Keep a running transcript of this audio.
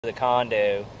the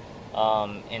condo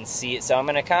and see it. So I'm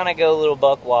gonna kind of go a little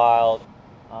buck wild,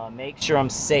 make sure I'm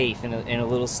safe in a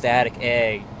little static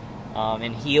egg,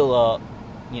 and heal up,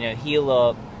 heal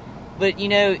up. But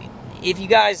if you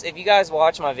guys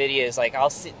watch my videos, like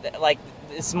I'll sit like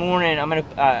this morning, I'm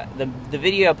gonna the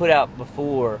video I put out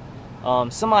before,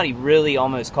 somebody really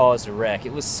almost caused a wreck.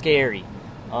 It was scary,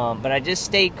 but I just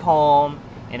stayed calm.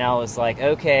 And I was like,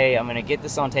 okay, I'm gonna get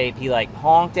this on tape. He like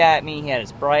honked at me. He had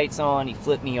his brights on. He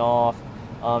flipped me off.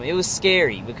 It was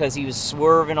scary because he was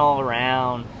swerving all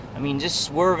around. I mean, just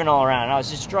swerving all around. I was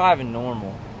just driving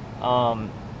normal,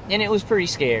 and it was pretty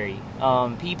scary.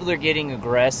 People are getting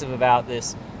aggressive about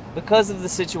this because of the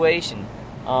situation.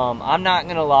 I'm not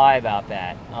gonna lie about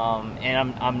that.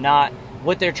 And I'm not.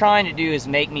 What they're trying to do is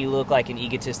make me look like an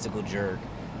egotistical jerk.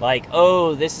 Like,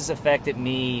 oh, this has affected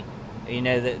me.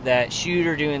 That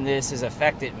shooter doing this has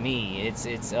affected me.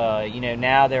 It's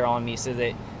now they're on me, so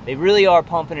that they really are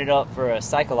pumping it up for a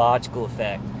psychological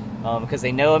effect, because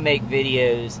they know I make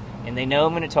videos and they know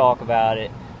I'm going to talk about it,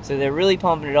 so they're really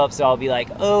pumping it up. So I'll be like,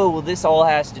 oh, well, this all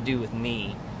has to do with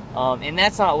me, and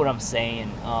that's not what I'm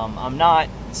saying. I'm not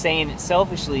saying it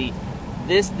selfishly.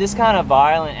 This kind of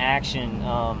violent action,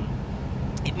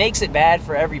 it makes it bad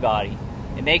for everybody.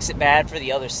 It makes it bad for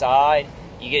the other side.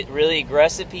 You get really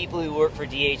aggressive people who work for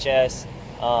DHS,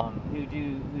 who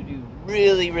do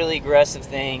really, really aggressive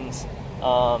things,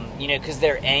 because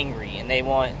they're angry and they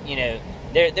want,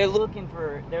 they're looking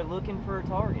for a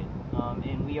target,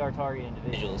 and we are target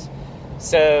individuals.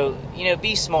 So,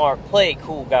 be smart, play it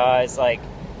cool, guys. Like,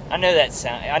 I know how that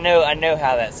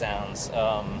sounds.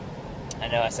 I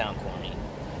know I sound corny.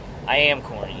 I am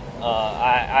corny.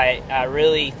 I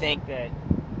really think that.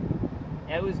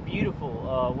 It was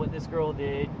beautiful what this girl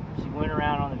did. She went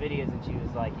around on the videos and she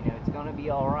was like, it's going to be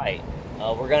all right.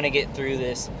 We're going to get through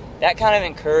this. That kind of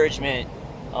encouragement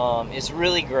is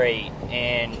really great,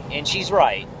 and she's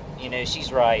right.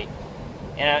 She's right.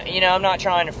 And I'm not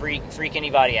trying to freak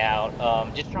anybody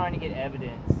out. Just trying to get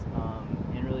evidence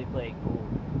and really play it cool.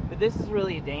 But this is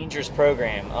really a dangerous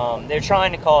program. They're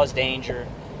trying to cause danger.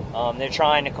 They're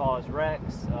trying to cause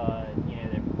wrecks.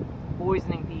 They're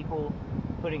poisoning people.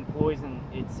 Putting poison,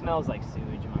 it smells like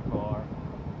sewage in my car.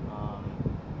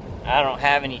 I don't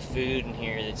have any food in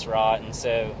here that's rotten,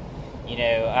 so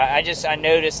I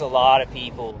notice a lot of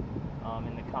people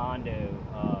in the condo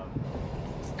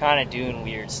kind of doing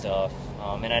weird stuff,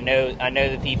 and I know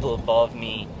the people above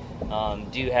me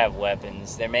do have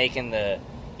weapons. They're making the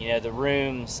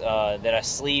rooms that I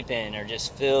sleep in are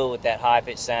just filled with that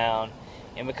high-pitched sound.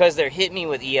 And because they're hitting me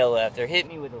with ELF, they're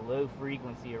hitting me with a low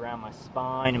frequency around my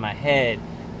spine and my head,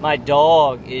 my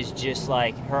dog is just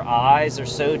like, her eyes are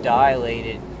so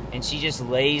dilated, and she just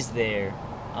lays there,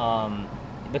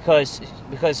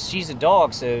 because she's a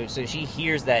dog, so she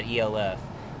hears that ELF.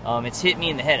 It's hitting me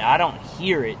in the head. I don't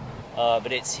hear it,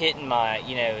 but it's hitting my,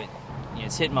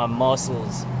 it's hitting my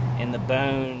muscles and the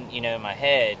bone, in my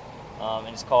head, and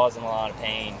it's causing a lot of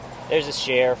pain. There's a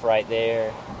sheriff right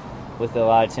there with a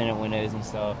lot of tinted windows and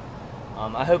stuff.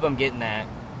 I hope I'm getting that.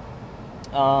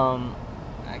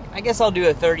 I guess I'll do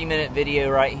a 30-minute video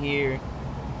right here.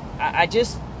 I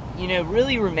just,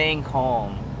 really remain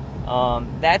calm.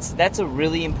 That's a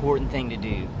really important thing to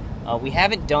do. We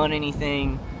haven't done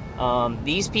anything.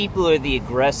 These people are the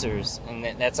aggressors, and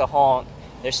that's a honk.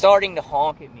 They're starting to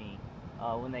honk at me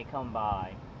when they come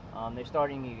by. They're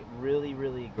starting to get really,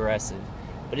 really aggressive.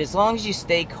 But as long as you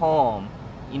stay calm,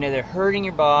 they're hurting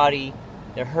your body,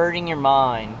 they're hurting your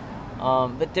mind,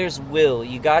 but there's will.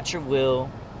 You got your will,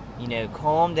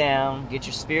 calm down, get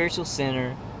your spiritual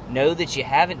center, know that you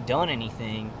haven't done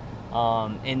anything,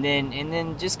 and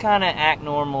then just kind of act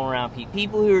normal around people.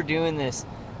 People who are doing this,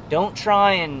 don't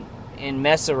try and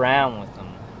mess around with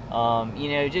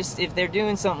them. Just if they're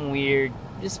doing something weird,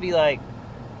 just be like,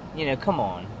 come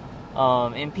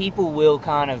on. And people will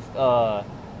kind of,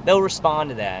 they'll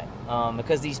respond to that.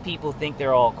 Because these people think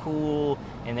they're all cool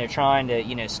and they're trying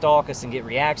to, stalk us and get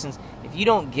reactions. If you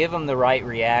don't give them the right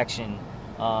reaction,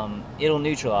 it'll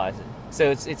neutralize it.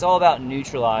 So it's all about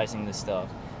neutralizing this stuff,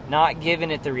 not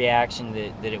giving it the reaction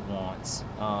that it wants,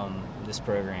 this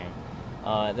program.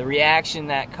 The reaction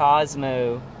that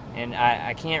Cosmo, and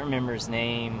I can't remember his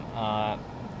name, I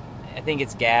think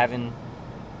it's Gavin,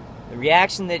 the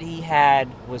reaction that he had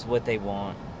was what they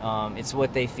want. It's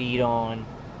what they feed on.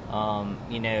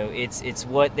 It's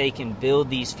what they can build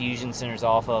these fusion centers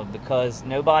off of, because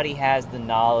nobody has the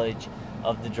knowledge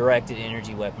of the directed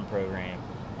energy weapon program.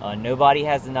 Nobody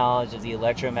has the knowledge of the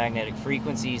electromagnetic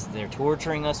frequencies they're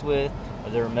torturing us with,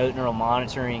 or the remote neural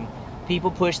monitoring.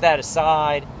 People push that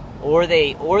aside, or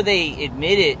they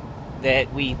admit it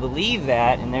that we believe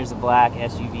that, and there's a black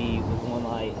SUV with one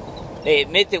light. They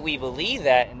admit that we believe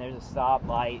that, and there's a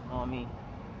stoplight on me.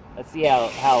 Let's see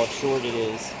how short it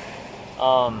is.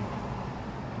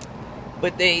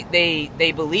 But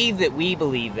they believe that we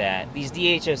believe that. These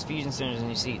DHS fusion centers, and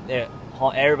you see,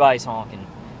 everybody's honking.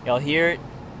 Y'all hear it?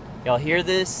 Y'all hear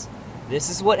this? This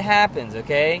is what happens,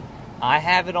 okay? I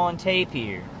have it on tape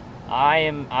here. I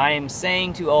am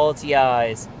saying to all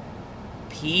TIs,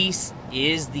 peace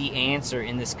is the answer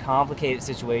in this complicated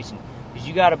situation. Because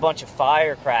you got a bunch of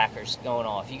firecrackers going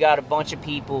off. You got a bunch of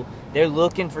people, they're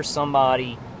looking for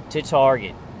somebody to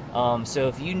target. So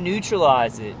if you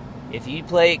neutralize it, if you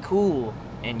play it cool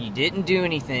and you didn't do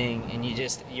anything and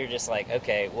you're just like,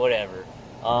 okay, whatever.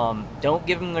 Don't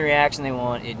give them the reaction they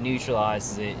want. It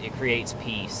neutralizes it. It creates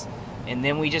peace. And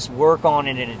then we just work on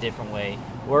it in a different way.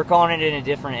 Work on it in a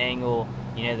different angle.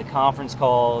 You know, the conference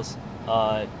calls,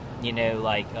 you know,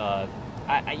 like,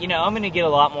 I'm going to get a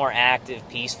lot more active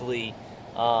peacefully.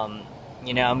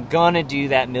 You know, I'm going to do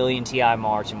that Million TI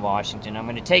March in Washington. I'm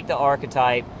going to take the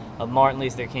archetype of Martin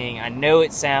Luther King. I know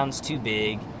it sounds too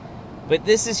big, but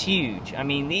this is huge. I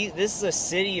mean, this is a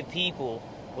city of people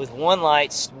with one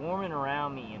light swarming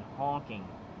around me and honking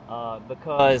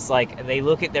because, like, they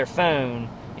look at their phone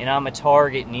and I'm a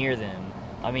target near them.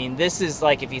 I mean, this is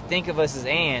like, if you think of us as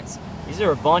ants, these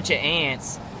are a bunch of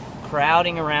ants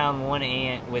crowding around one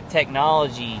ant with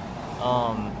technology.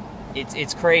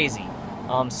 It's crazy.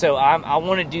 So I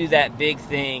want to do that big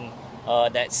thing,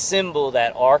 that symbol,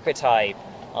 that archetype.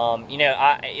 You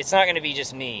know, it's not going to be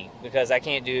just me, because I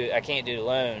can't do it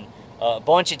alone. A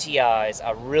bunch of TIs.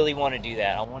 I really want to do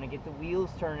that. I want to get the wheels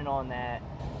turning on that.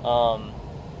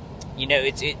 You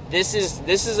know, this is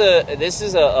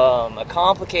a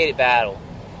complicated battle,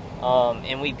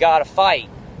 and we've got to fight.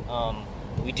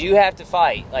 We do have to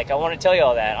fight. Like, I want to tell you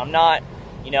all that. I'm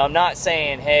not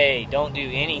saying, hey, don't do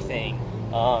anything.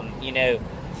 You know,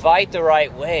 fight the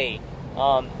right way.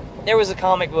 There was a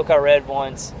comic book I read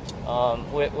once,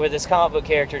 where this comic book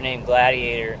character named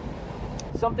Gladiator,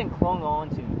 something clung on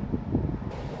to,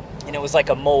 and it was like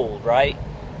a mold, right?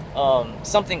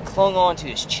 Something clung on to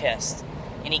his chest,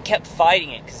 and he kept fighting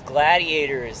it, because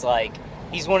Gladiator is like,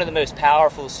 he's one of the most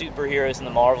powerful superheroes in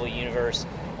the Marvel Universe.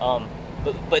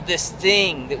 But this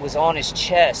thing that was on his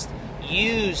chest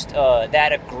used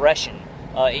that aggression.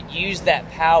 It used that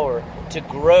power to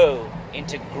grow and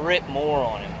to grip more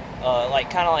on him,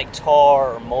 kind of like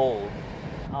tar or mold.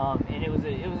 And it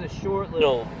was a short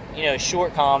little,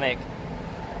 short comic.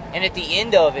 And at the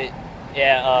end of it,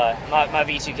 yeah, my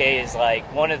V2K is like,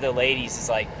 one of the ladies is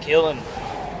like, kill him,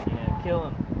 kill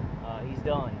him. He's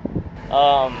done.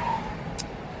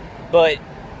 But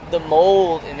the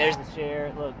mold, and there's the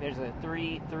sheriff. Look, there's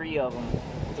three of them,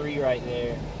 three right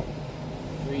there.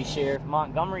 Three sheriff.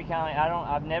 Montgomery County.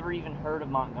 I've never even heard of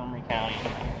Montgomery County.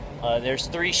 There's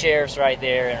three sheriffs right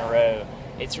there in a row.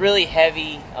 It's really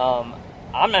heavy.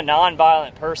 I'm a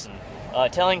non-violent person,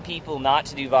 telling people not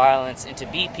to do violence and to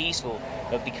be peaceful.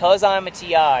 But because I'm a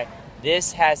TI,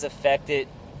 this has affected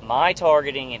my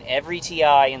targeting and every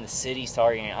TI in the city's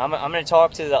targeting. I'm going to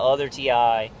talk to the other TI.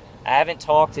 I haven't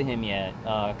talked to him yet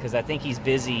because I think he's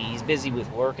busy. He's busy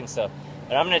with work and stuff.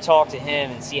 But I'm going to talk to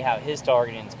him and see how his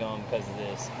targeting is going because of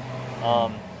this.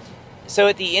 So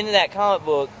at the end of that comic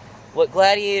book, what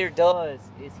Gladiator does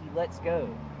is he lets go.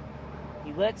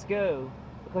 He lets go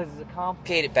because it's a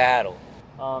complicated battle.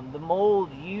 The mold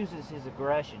uses his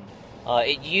aggression.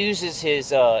 It uses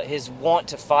his want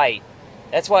to fight.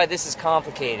 That's why this is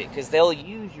complicated, because they'll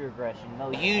use your aggression.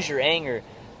 They'll use your anger.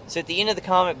 So at the end of the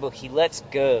comic book, he lets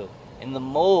go, and the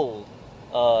mold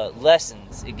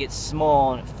lessens. It gets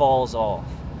small and it falls off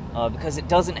because it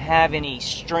doesn't have any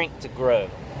strength to grow.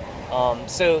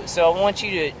 So I want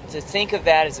you to think of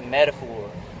that as a metaphor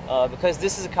because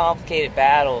this is a complicated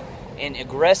battle, and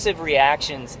aggressive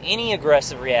reactions, any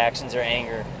aggressive reactions or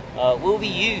anger, will be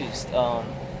used.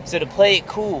 So to play it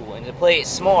cool and to play it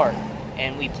smart,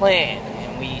 and we plan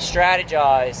and we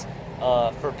strategize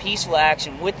for peaceful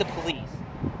action with the police,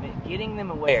 getting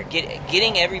them aware,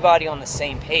 getting everybody on the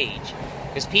same page,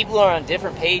 because people are on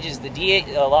different pages.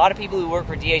 A lot of people who work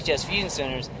for DHS fusion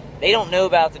centers, they don't know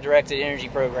about the directed energy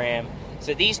program.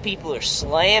 So these people are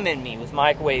slamming me with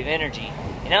microwave energy,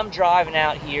 and I'm driving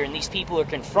out here, and these people are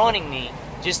confronting me,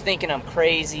 just thinking I'm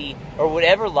crazy or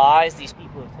whatever lies these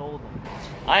people have told them.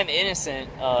 I'm innocent.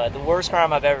 The worst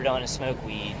crime I've ever done is smoke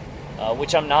weed,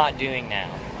 which I'm not doing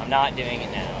now. I'm not doing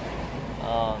it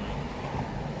now.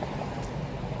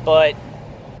 But,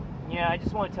 I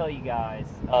just want to tell you guys,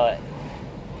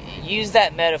 use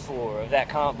that metaphor of that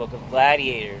comic book of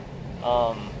Gladiator.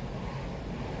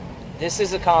 This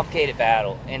is a complicated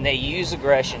battle, and they use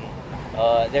aggression.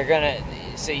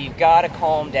 So you've got to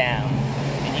calm down,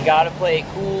 and you got to play it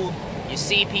cool. You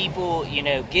see people,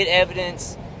 get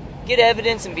evidence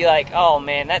and be like, oh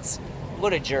man,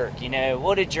 what a jerk,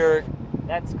 what a jerk,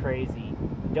 that's crazy.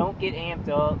 Don't get amped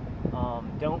up,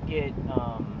 don't get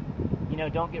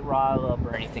riled up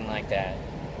or anything like that,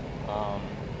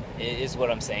 is what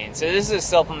I'm saying. So this is a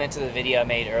supplement to the video I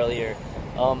made earlier.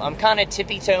 I'm kind of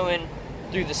tippy-toeing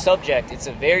through the subject. It's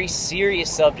a very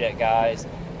serious subject, guys,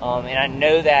 and I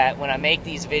know that when I make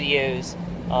these videos,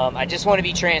 I just want to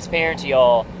be transparent to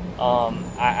y'all.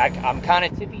 I'm kind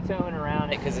of tippy-toeing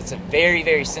around it because it's a very,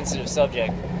 very sensitive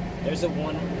subject. There's a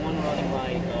one running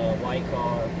light, white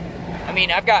car. I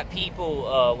mean, I've got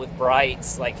people with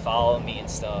brights like following me and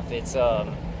stuff. It's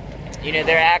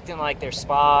they're acting like they're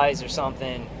spies or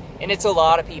something, and it's a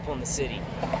lot of people in the city.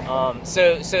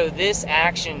 So this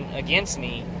action against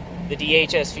me, the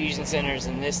DHS fusion centers,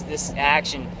 and this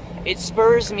action, it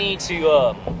spurs me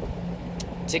to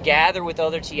gather with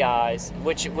other TIs,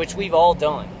 which we've all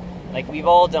done. Like, we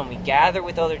gather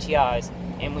with other TIs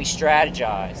and we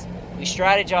strategize. We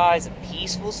strategize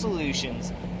peaceful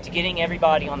solutions to getting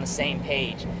everybody on the same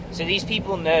page. So these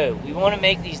people know, we want to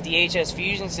make these DHS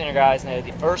Fusion Center guys know,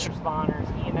 the first responders,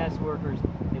 EMS workers,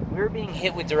 that we're being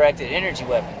hit with directed energy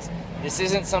weapons. This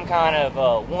isn't some kind of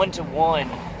one-to-one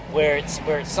where it's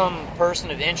some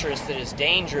person of interest that is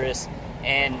dangerous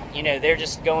and, they're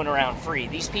just going around free.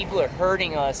 These people are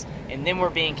hurting us, and then we're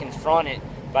being confronted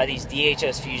by these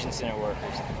DHS Fusion Center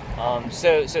workers.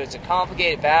 So it's a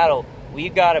complicated battle.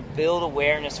 We've got to build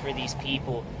awareness for these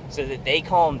people so that they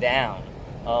calm down.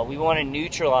 We want to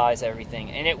neutralize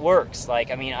everything, and it works.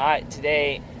 Like, I mean,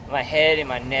 today, my head and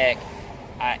my neck,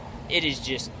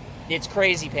 it's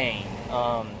crazy pain.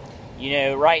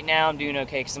 Right now I'm doing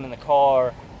okay because I'm in the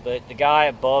car, but the guy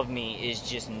above me is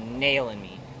just nailing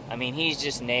me. I mean, he's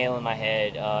just nailing my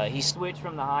head. He switched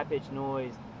from the high-pitched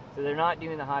noise, so they're not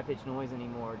doing the high-pitched noise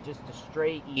anymore, just a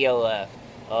straight ELF.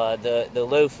 The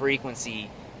low frequency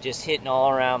just hitting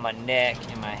all around my neck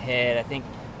and my head. I think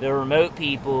the remote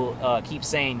people keep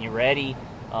saying, "You ready?"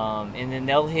 And then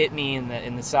they'll hit me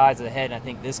in the sides of the head, and I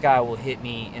think this guy will hit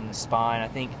me in the spine. I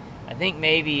think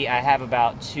maybe I have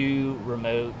about 2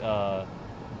 remote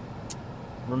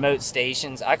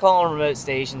stations. I call them remote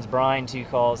stations. Brian too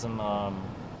calls them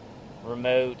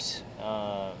remote.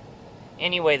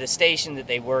 Anyway, the station that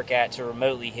they work at to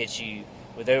remotely hit you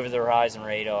with over-the-horizon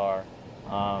radar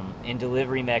and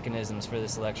delivery mechanisms for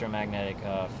this electromagnetic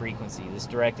frequency, this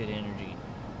directed energy.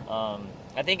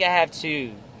 I think I have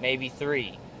 2, maybe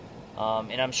 3,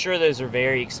 and I'm sure those are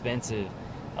very expensive.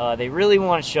 They really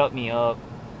want to shut me up.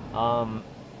 I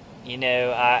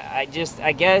guess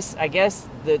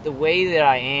the way that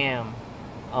I am,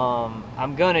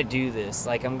 I'm gonna do this.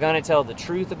 Like, I'm gonna tell the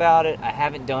truth about it. I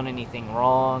haven't done anything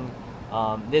wrong.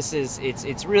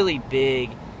 It's really big.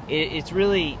 It's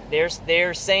really,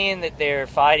 they're saying that they're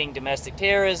fighting domestic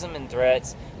terrorism and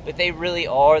threats, but they really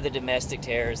are the domestic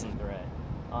terrorism threat.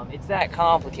 It's that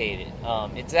complicated.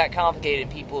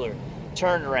 People are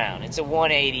turned around. It's a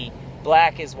 180.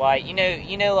 Black is white.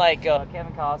 Like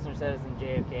Kevin Costner says in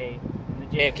JFK, in the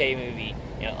JFK movie.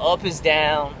 Up is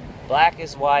down, black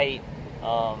is white.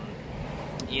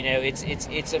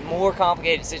 It's a more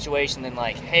complicated situation than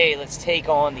like, hey, let's take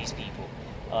on these people.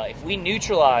 If we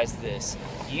neutralize this,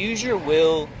 use your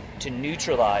will to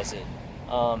neutralize it,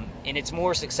 and it's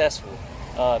more successful.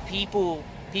 People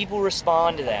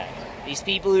respond to that. These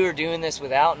people who are doing this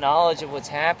without knowledge of what's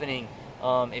happening,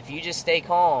 if you just stay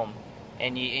calm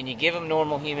and you give them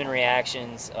normal human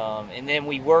reactions, and then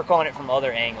we work on it from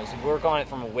other angles. We work on it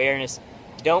from awareness.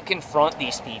 Don't confront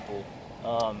these people.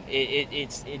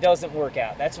 It doesn't work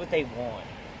out. That's what they want.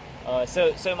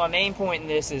 So my main point in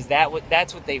this is that's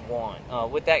what they want.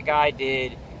 What that guy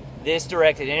did, this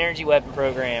directed energy weapon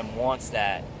program wants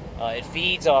that. It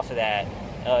feeds off of that.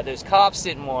 Those cops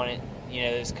didn't want it.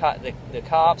 The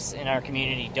cops in our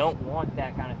community don't want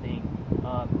that kind of thing.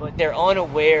 But they're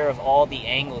unaware of all the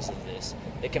angles of this,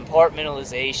 the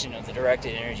compartmentalization of the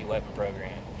directed energy weapon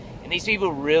program. And these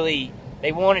people really,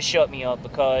 they want to shut me up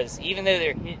because even though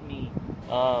they're hitting me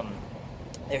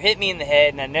in the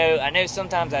head, and I know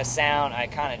sometimes I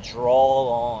kind of drawl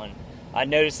on. I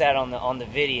noticed that on the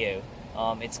video.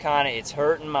 It's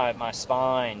hurting my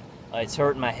spine, it's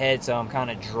hurting my head, so I'm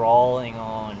kind of drawling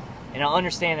on. And I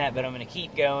understand that, but I'm going to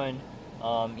keep going.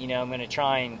 I'm going to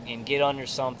try and get under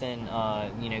something,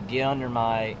 get under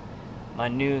my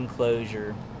new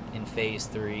enclosure in phase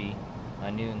 3, my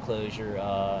new enclosure.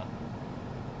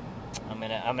 I'm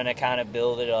gonna kind of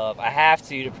build it up. I have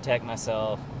to protect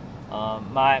myself.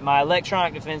 My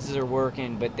electronic defenses are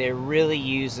working, but they're really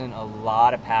using a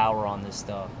lot of power on this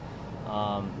stuff.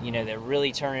 You know, they're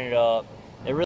really turning it up.